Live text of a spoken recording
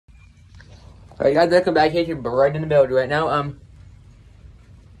Alright guys, welcome back here to right in the building right now. I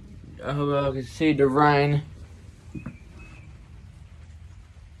hope you can see the rain.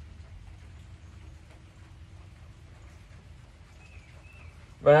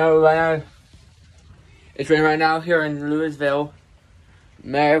 Right now, it's raining right now here in Louisville.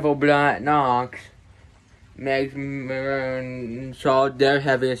 Maryville, Blunt, Knox makes saw their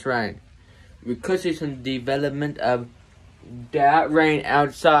heaviest rain. We could see some development of that rain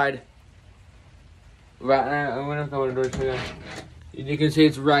outside. Right now, I'm gonna go to the door so you can see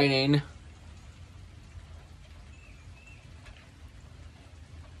it's raining.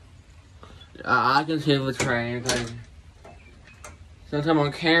 I can see it's raining because sometimes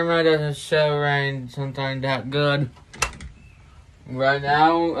on camera it doesn't show rain sometimes that good. Right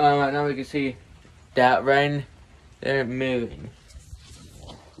now we can see that rain. They're moving.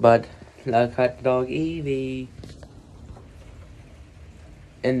 But look at dog Evie.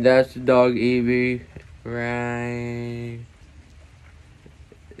 And that's dog Evie right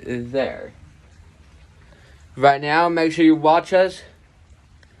there. Right now, make sure you watch us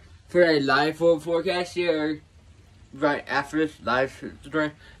for a live forecast here. Right after this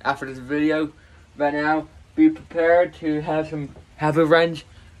after this video. Right now, be prepared to have some heavy rains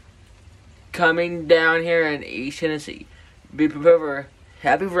coming down here in East Tennessee. Be prepared for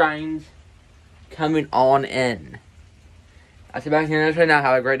heavy rains coming on in. I'll see you back here right now.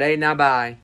 Have a great day. Now, bye.